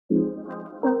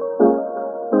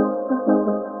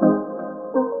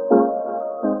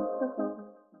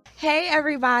Hey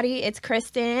everybody, it's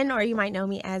Kristen, or you might know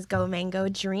me as Go Mango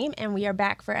Dream, and we are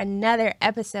back for another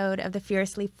episode of the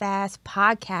Fiercely Fast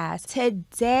podcast.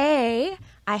 Today,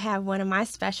 I have one of my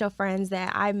special friends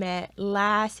that I met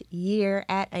last year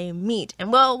at a meet,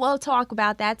 and we'll talk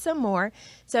about that some more.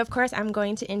 So, of course, I'm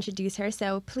going to introduce her.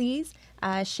 So, please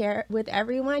share with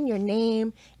everyone your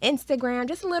name, Instagram,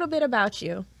 just a little bit about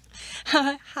you.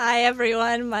 Hi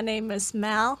everyone, my name is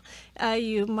Mel.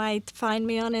 You might find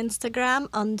me on Instagram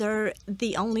under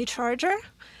The Only Charger.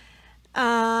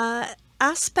 I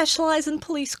specialize in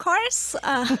police cars.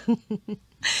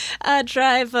 I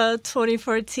drive a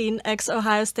 2014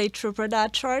 ex-Ohio State Trooper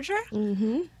Dodge Charger.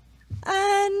 Mm-hmm.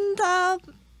 And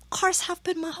cars have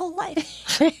been my whole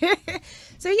life.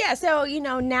 So,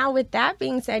 now with that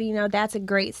being said, that's a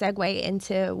great segue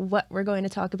into what we're going to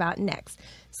talk about next.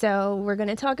 So we're going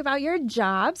to talk about your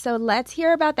job. So let's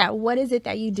hear about that. What is it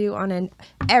that you do on an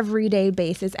everyday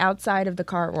basis outside of the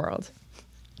car world?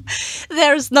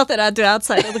 There's nothing I do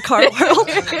outside of the car world.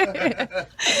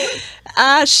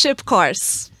 I ship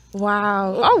cars.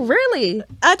 Wow. Oh, really?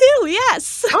 I do,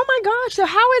 yes. Oh my gosh. So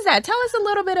how is that? Tell us a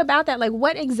little bit about that. Like,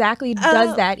 what exactly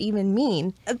does that even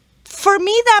mean? For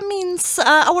me, that means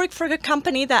I work for a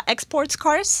company that exports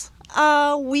cars.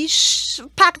 We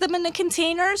pack them in the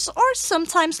containers or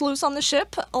sometimes loose on the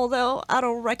ship, although I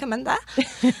don't recommend that.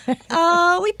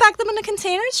 We pack them in the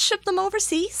containers, ship them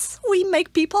overseas. We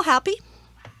make people happy.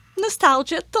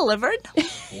 Nostalgia delivered.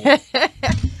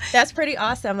 That's pretty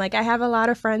awesome. Like, I have a lot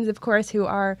of friends, of course, who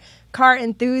are car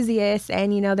enthusiasts,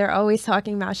 and they're always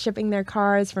talking about shipping their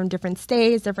cars from different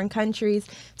states, different countries.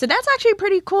 So that's actually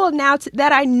pretty cool now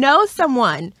that I know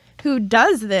someone who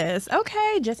does this.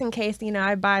 Okay, just in case,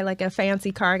 I buy like a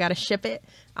fancy car, I got to ship it,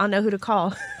 I'll know who to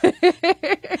call.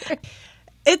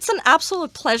 It's an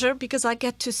absolute pleasure because I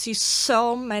get to see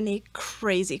so many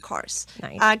crazy cars.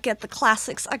 Nice. I get the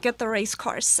classics. I get the race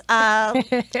cars. I've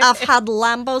had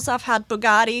Lambos. I've had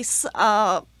Bugattis.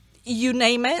 You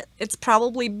name it. It's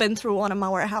probably been through one of my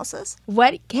warehouses.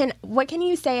 What can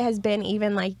you say has been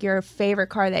even like your favorite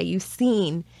car that you've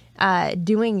seen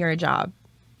doing your job?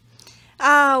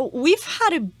 We've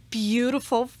had a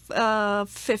beautiful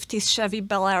 50s Chevy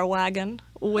Bel Air wagon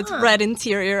with red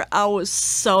interior. I was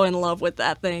so in love with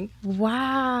that thing.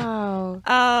 Wow.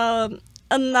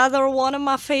 Another one of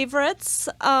my favorites,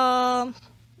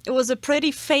 it was a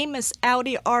pretty famous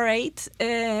Audi R8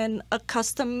 in a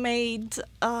custom-made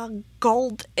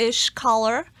gold-ish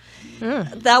color.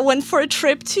 That went for a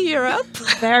trip to Europe.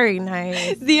 Very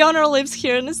nice. The owner lives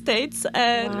here in the States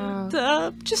and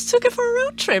just took it for a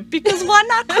road trip because why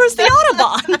not cruise the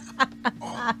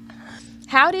Autobahn?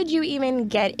 How did you even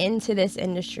get into this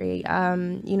industry?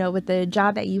 With the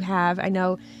job that you have, I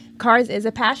know cars is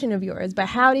a passion of yours, but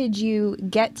how did you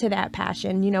get to that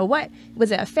passion? What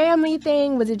was it, a family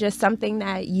thing? Was it just something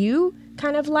that you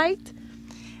kind of liked?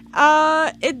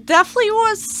 It definitely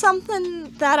was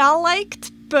something that I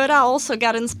liked, but I also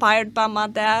got inspired by my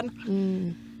dad.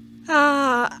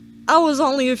 I was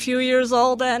only a few years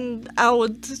old, and I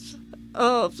would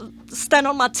stand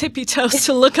on my tippy toes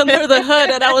to look under the hood,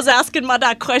 and I was asking my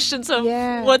dad questions of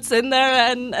what's in there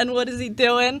and what is he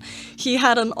doing. He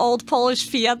had an old Polish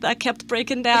Fiat that kept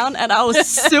breaking down, and I was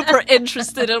super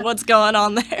interested in what's going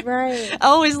on there. Right. I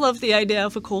always loved the idea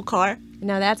of a cool car.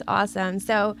 No, that's awesome.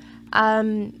 So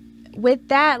with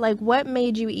that, like, what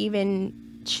made you even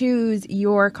choose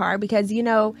your car? Because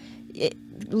it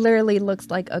literally looks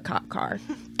like a cop car.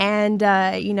 And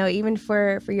even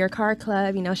for your car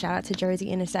club, shout out to Jersey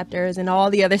Interceptors and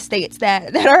all the other states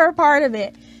that are a part of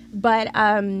it. But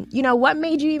what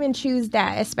made you even choose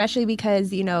that? Especially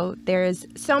because there's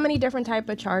so many different type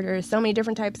of chargers, so many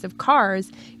different types of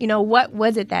cars. What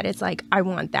was it that it's like, I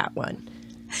want that one?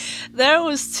 There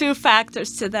was two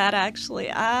factors to that,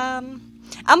 actually.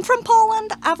 I'm from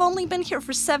Poland. I've only been here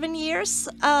for 7 years.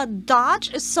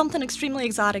 Dodge is something extremely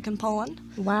exotic in Poland.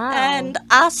 Wow. And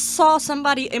I saw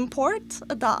somebody import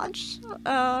a Dodge,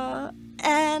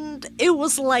 and it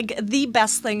was like the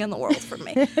best thing in the world for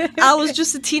me. I was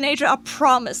just a teenager. I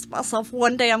promised myself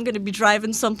one day I'm going to be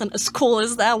driving something as cool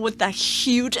as that with that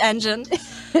huge engine.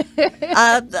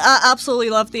 I absolutely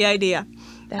loved the idea.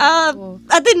 Cool.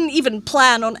 I didn't even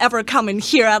plan on ever coming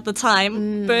here at the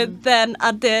time, but then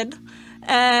I did.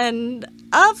 And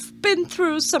I've been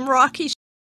through some rocky shit.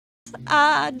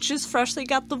 I just freshly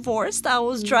got divorced. I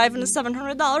was driving a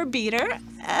 $700 beater,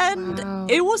 and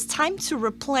it was time to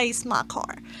replace my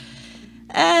car.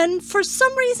 And for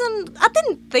some reason, I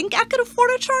didn't think I could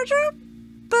afford a charger,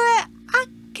 but I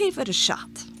gave it a shot.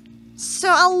 So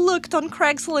I looked on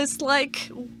Craigslist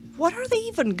like, what are they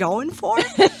even going for?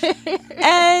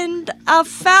 And I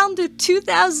found it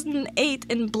 2008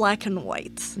 in black and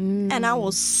white. And I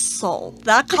was sold.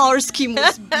 That color scheme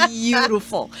was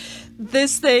beautiful.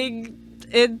 This thing,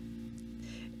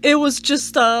 it was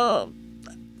just a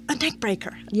neck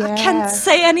breaker. Yeah. I can't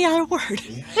say any other word.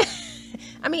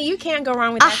 I mean, you can't go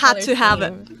wrong with that. I had to have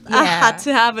it. I had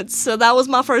to have it. So that was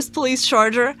my first police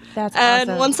Charger. That's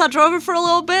and awesome. once I drove it for a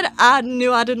little bit, I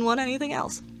knew I didn't want anything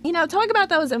else. You know, talk about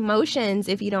those emotions,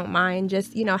 if you don't mind.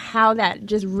 Just, you know, how that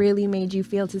just really made you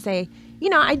feel to say, you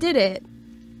know, I did it.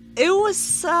 It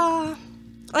was,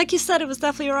 like you said, it was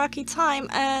definitely a rocky time.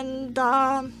 And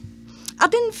I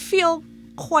didn't feel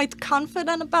quite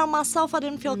confident about myself. I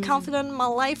didn't feel confident in my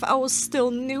life. I was still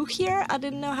new here. I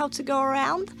didn't know how to go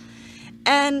around.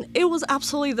 And it was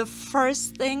absolutely the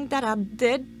first thing that I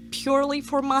did purely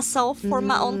for myself, for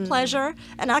my own pleasure.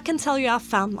 And I can tell you I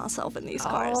found myself in these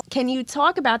cars. Can you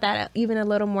talk about that even a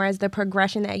little more as the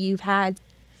progression that you've had?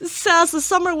 So as the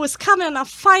summer was coming, I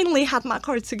finally had my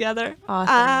car together.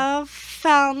 Awesome. I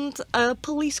found a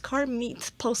police car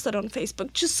meet posted on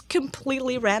Facebook. Just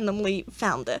completely randomly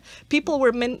found it. People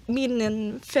were meeting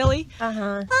in Philly.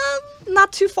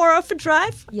 Not too far off a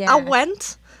drive. Yeah. I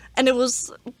went, and it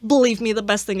was, believe me, the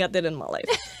best thing I did in my life.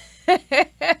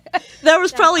 There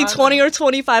was probably awesome. 20 or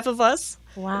 25 of us.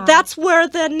 Wow. That's where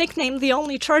the nickname The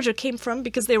Only Charger came from,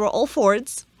 because they were all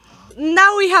Fords.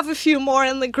 Now we have a few more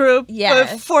in the group.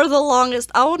 Yes. But for the longest,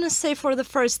 I want to say for the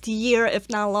first year, if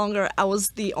not longer, I was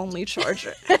the only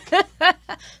Charger.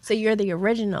 So you're the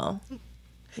original.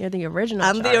 You're the original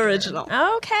I'm the Charger. original.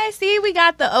 Okay, see, we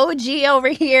got the OG over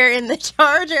here in the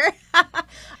Charger.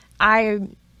 I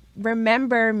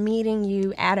remember meeting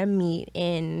you at a meet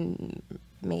in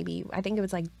maybe, I think it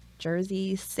was like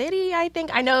Jersey City, I think.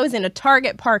 I know it was in a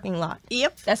Target parking lot.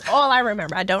 Yep. That's all I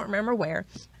remember. I don't remember where.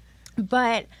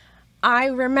 But I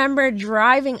remember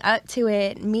driving up to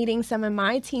it, meeting some of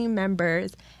my team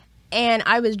members, and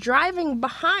I was driving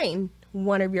behind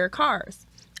one of your cars.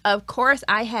 Of course,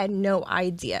 I had no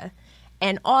idea.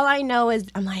 And all I know is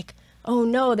I'm like, oh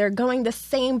no, they're going the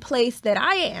same place that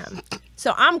I am.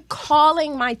 So I'm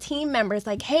calling my team members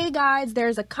like, hey guys,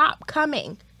 there's a cop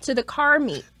coming to the car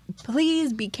meet.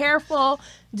 Please be careful.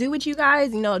 Do what you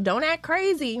guys, don't act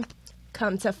crazy.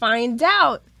 Come to find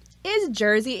out, it's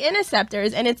Jersey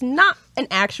Interceptors, and it's not an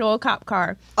actual cop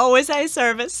car. Always a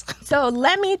service. So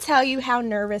let me tell you how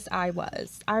nervous I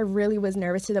was. I really was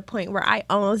nervous to the point where I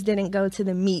almost didn't go to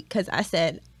the meet because I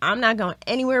said, I'm not going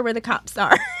anywhere where the cops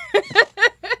are.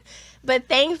 But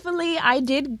thankfully, I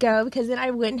did go because then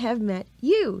I wouldn't have met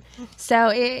you. So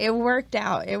it worked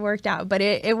out. It worked out. But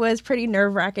it was pretty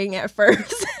nerve-wracking at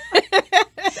first.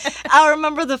 I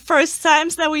remember the first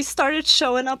times that we started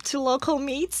showing up to local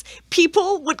meets,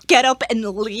 people would get up and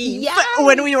leave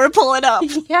when we were pulling up.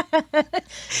 Yeah.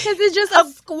 Because it's just a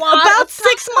squad About of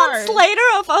 6 cop months cars. later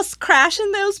of us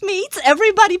crashing those meets,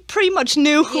 everybody pretty much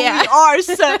knew who we are.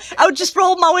 So I would just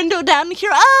roll my window down and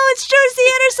hear, oh, it's Jersey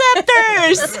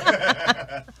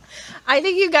Interceptors. I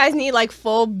think you guys need like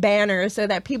full banners so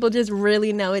that people just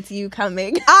really know it's you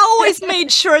coming. I always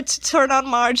made sure to turn on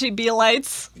my RGB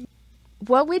lights.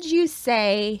 What would you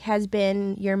say has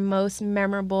been your most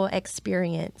memorable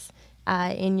experience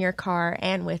in your car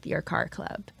and with your car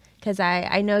club? Because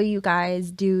I know you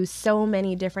guys do so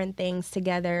many different things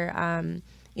together.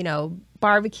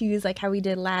 Barbecues like how we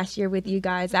did last year with you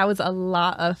guys. That was a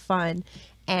lot of fun.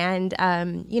 And,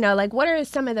 what are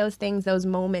some of those things, those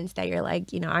moments that you're like,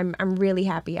 I'm really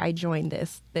happy I joined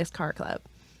this car club?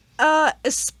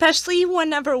 Especially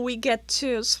whenever we get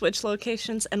to switch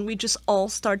locations and we just all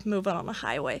start moving on the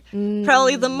highway.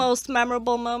 Probably the most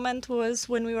memorable moment was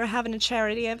when we were having a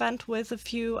charity event with a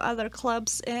few other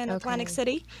clubs in Atlantic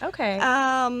City. Okay.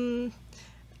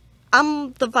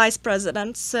 I'm the vice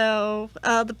president, so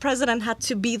the president had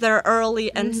to be there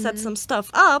early and set some stuff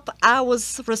up. I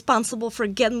was responsible for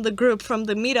getting the group from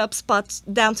the meetup spot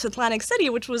down to Atlantic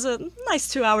City, which was a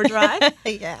nice 2-hour drive.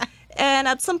 Yeah. And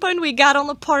at some point we got on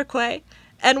the parkway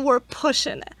and we're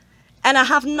pushing it. And I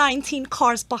have 19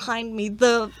 cars behind me.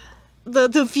 The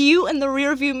view in the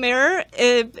rear view mirror,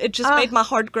 it just made my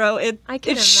heart grow. It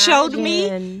showed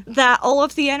me that all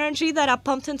of the energy that I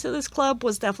pumped into this club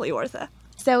was definitely worth it.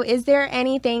 So is there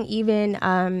anything even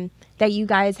that you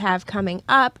guys have coming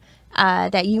up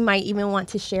that you might even want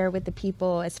to share with the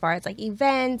people as far as like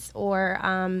events or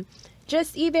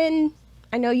just even,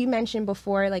 I know you mentioned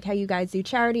before like how you guys do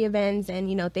charity events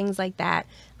and, things like that.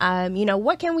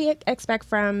 What can we expect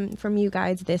from you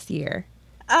guys this year?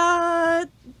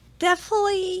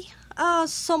 Definitely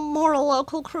Some more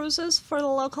local cruises for the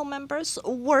local members.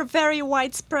 We're very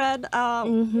widespread.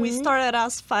 We started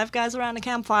as 5 guys around a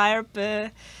campfire,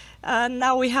 but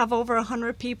now we have over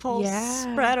 100 people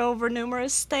spread over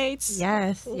numerous states.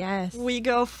 Yes. We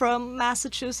go from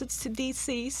Massachusetts to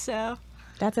DC, so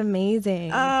That's amazing.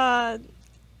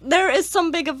 there is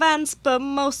some big events, but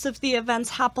most of the events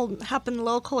happen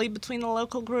locally between the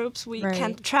local groups. We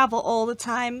can't travel all the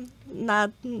time.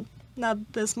 Not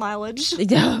this mileage.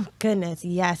 Oh goodness,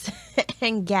 yes.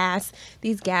 And gas.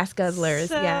 These gas guzzlers.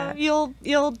 So yeah.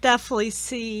 You'll definitely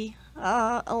see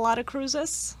a lot of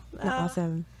cruises.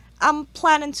 Awesome. I'm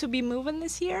planning to be moving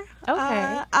this year.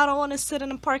 Okay. I don't want to sit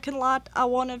in a parking lot. I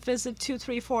want to visit 2,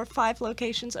 3, 4, 5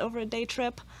 locations over a day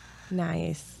trip.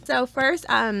 Nice. So first,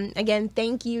 again,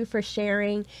 thank you for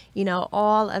sharing,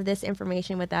 all of this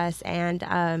information with us.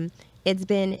 And it's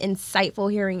been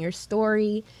insightful hearing your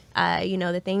story,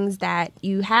 the things that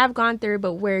you have gone through,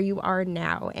 but where you are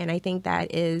now. And I think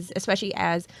that is, especially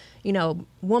as,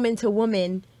 woman to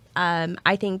woman,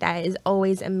 I think that is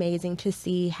always amazing to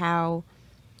see how,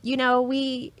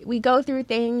 we go through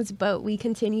things, but we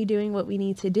continue doing what we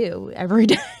need to do every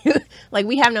day. Like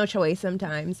we have no choice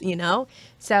sometimes,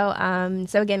 So,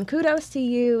 so again, kudos to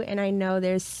you. And I know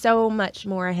there's so much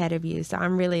more ahead of you. So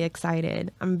I'm really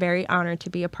excited. I'm very honored to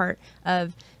be a part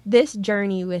of this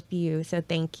journey with you. So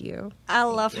thank you. I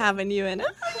love having you in it.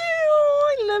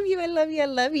 Oh, I love you. I love you. I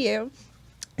love you.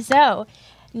 So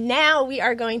now we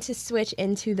are going to switch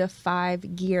into the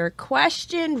 5-gear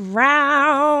question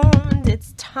round.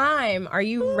 It's time. Are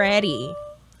you ready?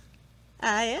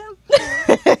 I am.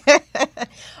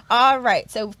 All right.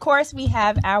 So, of course, we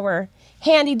have our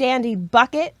handy dandy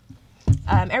bucket.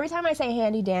 Every time I say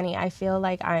handy dandy, I feel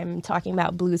like I'm talking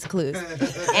about Blue's Clues.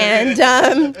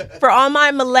 And for all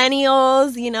my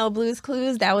millennials, Blue's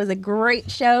Clues, that was a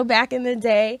great show back in the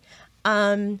day.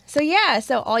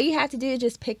 So all you have to do is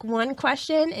just pick one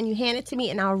question and you hand it to me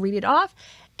and I'll read it off.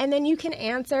 And then you can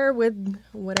answer with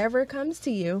whatever comes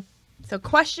to you. So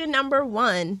question number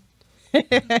 1.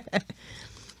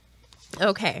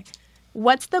 Okay.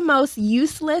 What's the most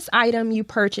useless item you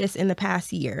purchased in the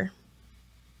past year?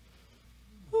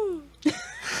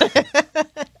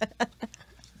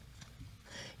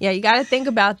 Yeah, you got to think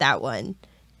about that one.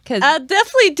 I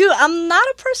definitely do. I'm not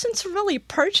a person to really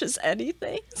purchase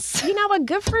anything. So. You know what?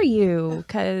 Good for you.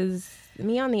 Because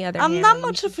me, on the other hand, I'm not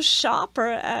much of a shopper,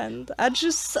 and I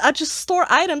just store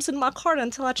items in my cart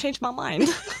until I change my mind.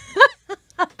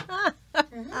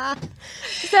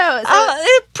 So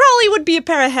it probably would be a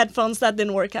pair of headphones that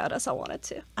didn't work out as I wanted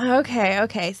to.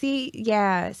 Okay. See,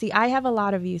 I have a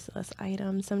lot of useless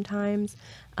items sometimes,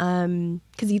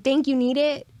 because you think you need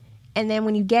it, and then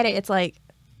when you get it, it's like,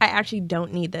 I actually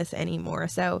don't need this anymore.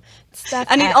 So stuff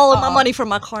I need all of my money for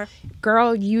my car.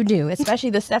 Girl, you do, especially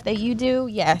the stuff that you do.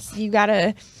 Yes, you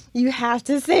have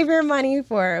to save your money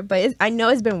for it. But I know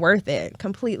it's been worth it,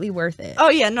 completely worth it.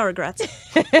 Oh yeah, no regrets.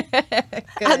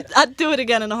 I'd do it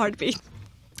again in a heartbeat.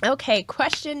 Okay,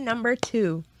 question number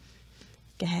 2.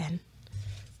 Go ahead.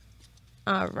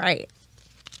 All right.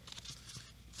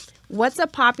 What's a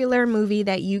popular movie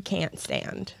that you can't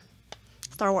stand?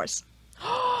 Star Wars.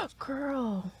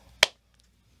 Girl.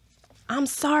 I'm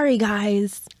sorry,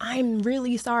 guys. I'm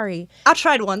really sorry. I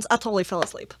tried once. I totally fell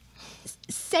asleep.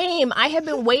 Same. I have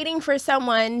been waiting for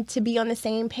someone to be on the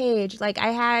same page. Like, I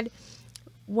had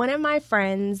one of my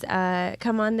friends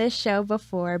come on this show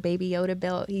before, Baby Yoda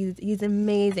built. He's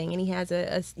amazing, and he has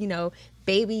a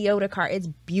Baby Yoda car. It's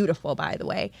beautiful, by the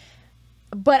way.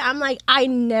 But I'm like, I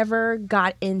never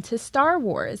got into Star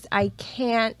Wars. I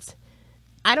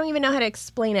don't even know how to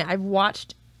explain it. I've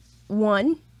watched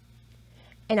one,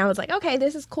 and I was like, okay,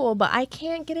 this is cool, but I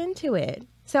can't get into it.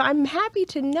 So I'm happy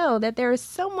to know that there is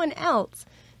someone else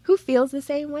who feels the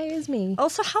same way as me.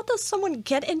 Also, how does someone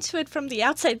get into it from the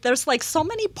outside? There's like so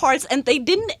many parts, and they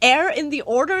didn't air in the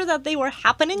order that they were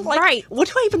happening. Like, right. What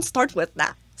do I even start with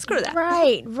now? Screw that.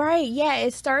 Right. Yeah,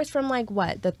 it starts from like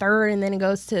the 3rd, and then it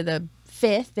goes to the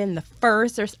 5th and the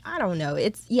 1st, or I don't know.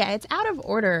 It's out of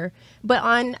order. But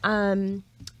on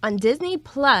Disney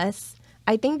Plus,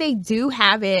 I think they do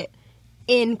have it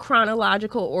in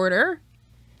chronological order,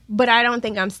 but I don't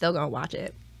think I'm still gonna watch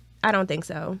it. I don't think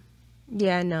so.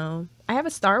 Yeah, no. I have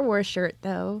a Star Wars shirt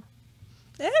though.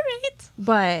 All right.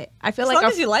 But I feel as long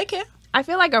as you like it. I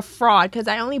feel like a fraud because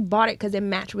I only bought it because it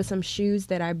matched with some shoes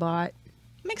that I bought.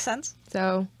 Makes sense.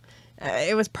 So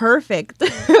it was perfect.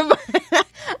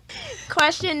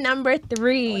 Question number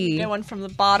 3. You get one from the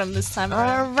bottom this time around.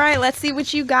 All right, let's see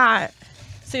what you got.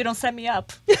 So you don't set me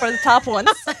up for the top ones.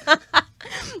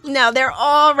 No, they're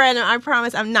all random. I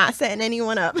promise I'm not setting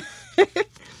anyone up.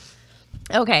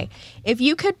 Okay. If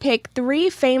you could pick 3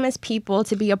 famous people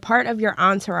to be a part of your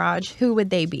entourage, who would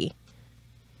they be?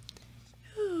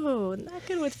 Ooh, not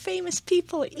good with famous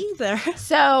people either.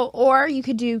 So, or you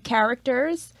could do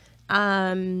characters,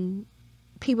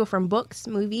 people from books,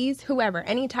 movies, whoever.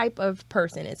 Any type of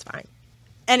person is fine.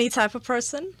 Any type of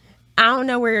person. I don't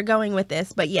know where you're going with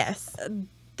this, but yes.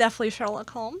 Definitely Sherlock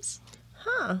Holmes.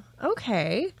 Huh.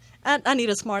 Okay. And I need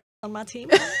a smart on my team.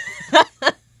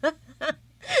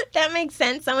 That makes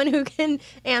sense. Someone who can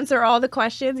answer all the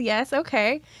questions. Yes.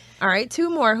 Okay. All right. 2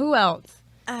 more. Who else?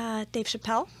 Dave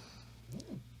Chappelle.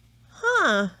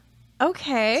 Huh.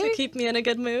 Okay. To keep me in a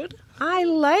good mood. I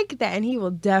like that. And he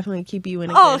will definitely keep you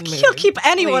in a good mood. He'll keep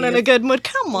anyone in a Please. good mood.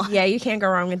 Come on. Yeah, you can't go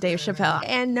wrong with Dave Chappelle.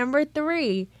 And number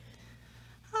 3.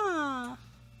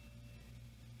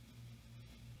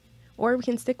 Or we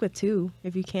can stick with 2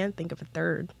 if you can't think of a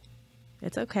third.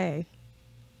 It's okay.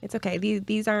 It's okay.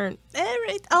 These aren't... All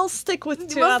right, I'll stick with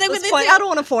 2 We'll at stick this with point. the 2. I don't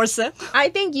want to force it. I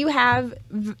think you have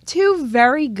 2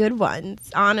 very good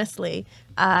ones, honestly.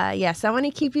 Yeah, someone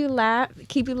to keep you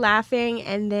laughing,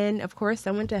 and then, of course,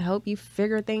 someone to help you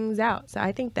figure things out. So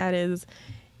I think that is...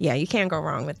 Yeah, you can't go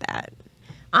wrong with that.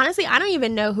 Honestly, I don't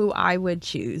even know who I would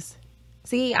choose.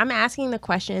 See, I'm asking the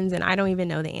questions, and I don't even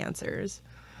know the answers.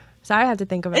 So I have to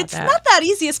think about that. It's not that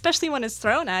easy, especially when it's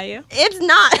thrown at you. It's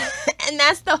not. And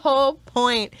that's the whole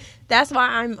point. That's why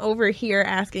I'm over here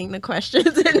asking the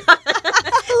questions and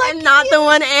not the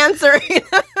one answering.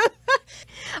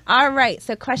 All right.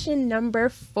 So question number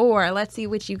 4. Let's see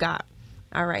what you got.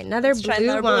 All right. Another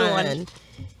blue one.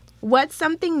 What's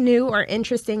something new or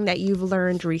interesting that you've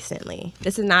learned recently?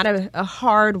 This is not a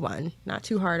hard one. Not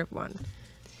too hard of one.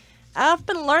 I've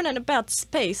been learning about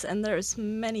space, and there's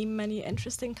many, many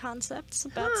interesting concepts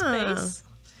about space.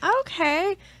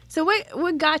 Okay. So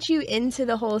what got you into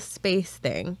the whole space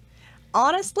thing?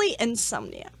 Honestly,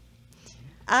 insomnia.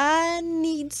 I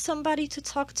need somebody to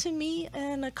talk to me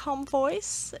in a calm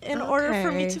voice in order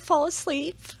for me to fall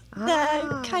asleep.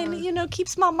 That kind of,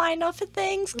 keeps my mind off of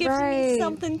things, gives me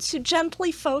something to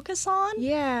gently focus on.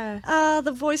 Yeah.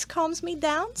 The voice calms me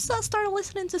down, so I started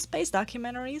listening to space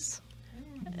documentaries.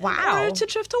 Wow. In order to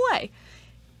drift away.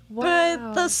 Wow.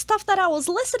 But the stuff that I was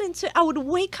listening to, I would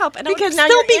wake up and because I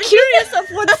would still be curious of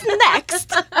what's next.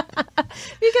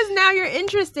 Because now you're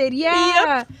interested.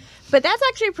 Yeah. Yep. But that's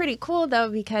actually pretty cool, though,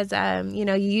 because,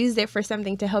 you used it for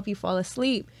something to help you fall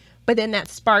asleep. But then that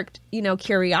sparked,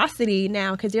 curiosity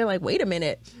now because you're like, wait a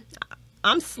minute.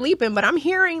 I'm sleeping, but I'm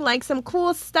hearing like some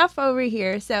cool stuff over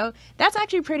here. So that's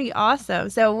actually pretty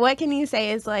awesome. So what can you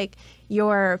say is like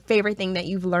your favorite thing that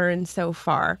you've learned so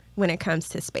far when it comes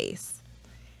to space?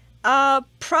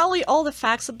 Probably all the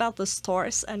facts about the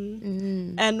stars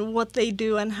and what they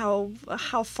do and how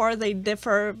far they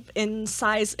differ in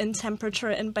size, in temperature,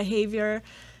 and behavior.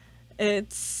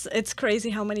 It's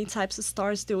crazy how many types of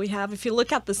stars do we have. If you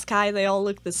look at the sky, they all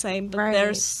look the same, but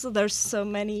there's so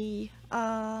many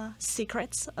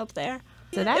secrets up there.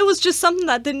 So it was just something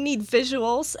that didn't need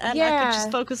visuals, and I could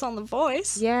just focus on the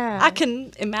voice. Yeah, I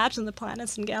can imagine the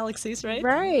planets and galaxies, right?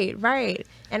 Right.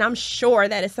 And I'm sure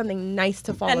that is something nice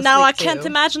to fall asleep to. And now I can't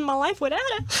imagine my life without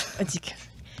it.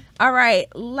 All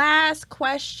right, last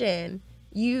question.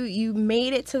 You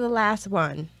made it to the last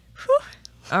one. Whew.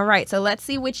 All right, so let's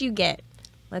see what you get.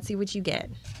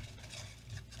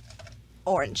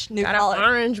 Orange, new color. Got an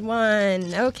orange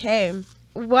one. Okay.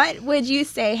 What would you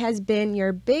say has been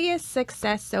your biggest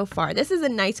success so far? This is a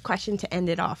nice question to end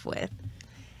it off with.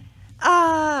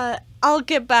 I'll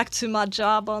get back to my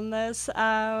job on this.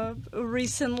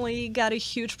 Recently got a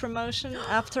huge promotion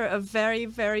after a very,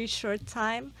 very short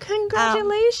time.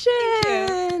 Congratulations!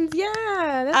 Thank you.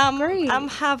 Yeah, that's great. I'm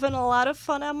having a lot of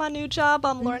fun at my new job.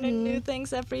 I'm learning new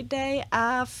things every day.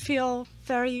 I feel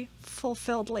very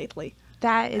fulfilled lately.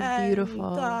 That is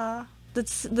beautiful.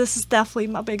 This is definitely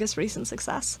my biggest recent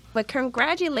success. But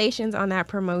congratulations on that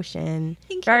promotion.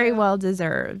 Thank you. Very well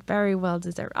deserved. Very well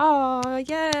deserved. Oh,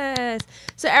 yes.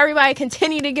 So everybody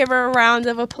continue to give her a round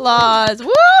of applause.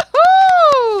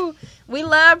 Woohoo! We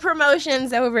love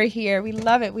promotions over here. We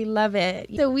love it. We love it.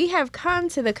 So we have come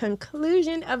to the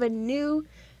conclusion of a new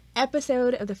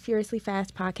episode of the Furiously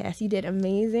Fast podcast. You did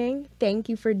amazing. Thank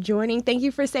you for joining. Thank you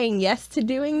for saying yes to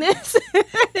doing this.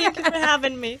 Thank you for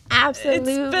having me.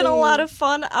 Absolutely. It's been a lot of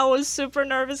fun. I was super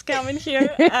nervous coming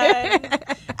here. And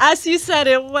as you said,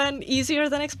 it went easier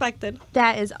than expected.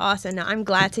 That is awesome. No, I'm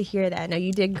glad to hear that. No,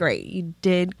 you did great. You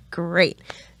did great.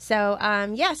 So,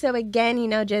 so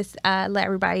again, just let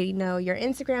everybody know your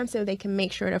Instagram so they can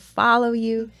make sure to follow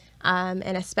you.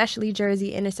 And especially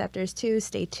Jersey Interceptors too.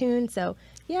 Stay tuned. So,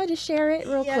 Yeah, just share it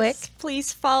real quick.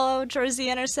 Please follow Jersey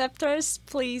Interceptors.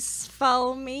 Please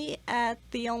follow me at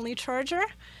The Only Charger.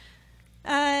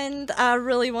 And I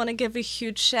really want to give a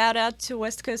huge shout out to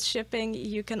West Coast Shipping.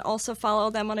 You can also follow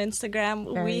them on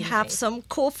Instagram. We have some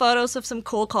cool photos of some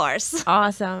cool cars.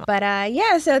 Awesome. But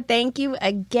yeah, so thank you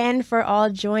again for all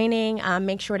joining.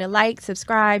 Make sure to like,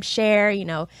 subscribe, share,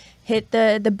 hit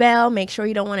the bell. Make sure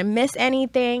you don't want to miss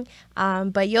anything.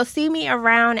 But you'll see me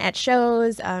around at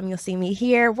shows. You'll see me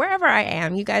here, wherever I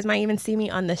am. You guys might even see me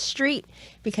on the street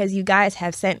because you guys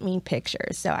have sent me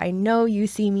pictures. So I know you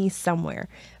see me somewhere.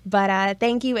 But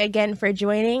thank you again for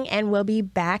joining, and we'll be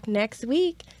back next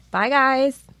week. Bye,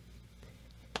 guys.